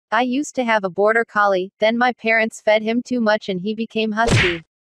I used to have a Border Collie, then my parents fed him too much and he became husky.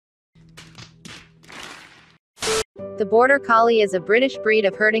 The Border Collie is a British breed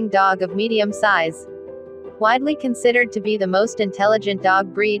of herding dog of medium size. Widely considered to be the most intelligent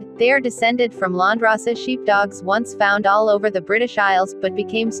dog breed, they are descended from Landrasse sheepdogs once found all over the British Isles, but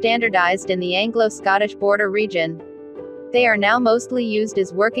became standardized in the Anglo-Scottish border region. They are now mostly used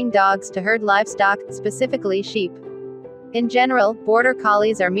as working dogs to herd livestock, specifically sheep. In general, Border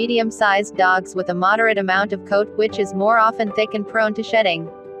Collies are medium-sized dogs with a moderate amount of coat, which is more often thick and prone to shedding.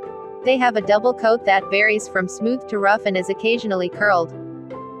 They have a double coat that varies from smooth to rough and is occasionally curled.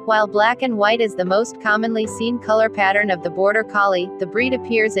 While black and white is the most commonly seen color pattern of the Border Collie, the breed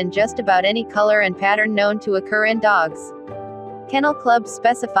appears in just about any color and pattern known to occur in dogs. Kennel clubs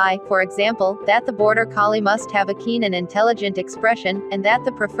specify, for example, that the Border Collie must have a keen and intelligent expression, and that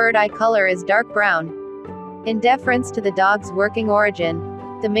the preferred eye color is dark brown. In deference to the dog's working origin,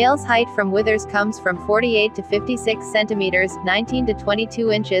 the male's height from withers comes from 48 to 56 centimeters, 19 to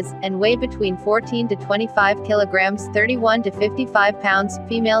 22 inches, and weigh between 14 to 25 kilograms, 31 to 55 pounds.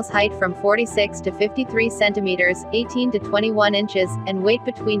 Female's height from 46 to 53 centimeters, 18 to 21 inches, and weight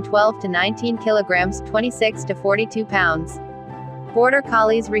between 12 to 19 kilograms, 26 to 42 pounds. Border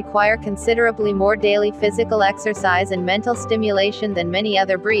Collies require considerably more daily physical exercise and mental stimulation than many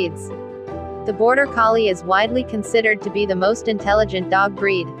other breeds. The Border Collie is widely considered to be the most intelligent dog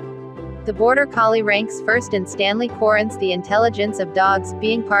breed. The Border Collie ranks first in Stanley Coren's The Intelligence of Dogs,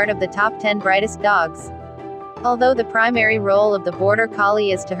 being part of the top 10 brightest dogs. Although the primary role of the Border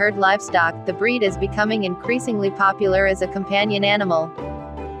Collie is to herd livestock, the breed is becoming increasingly popular as a companion animal.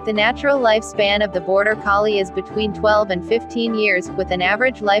 The natural lifespan of the Border Collie is between 12 and 15 years, with an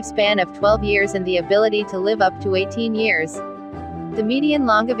average lifespan of 12 years and the ability to live up to 18 years. The median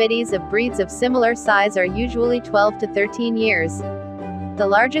longevities of breeds of similar size are usually 12 to 13 years. The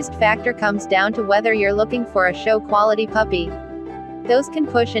largest factor comes down to whether you're looking for a show-quality puppy. Those can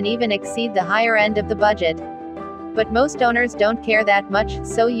push and even exceed the higher end of the budget. But most owners don't care that much,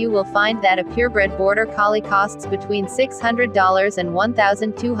 so you will find that a purebred Border Collie costs between $600 and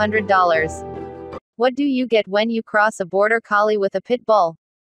 $1,200. What do you get when you cross a Border Collie with a pit bull?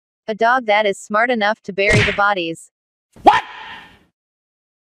 A dog that is smart enough to bury the bodies. What?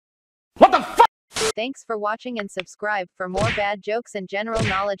 What the fuck? Thanks for watching and subscribe for more bad jokes and general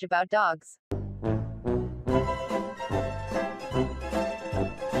knowledge about dogs.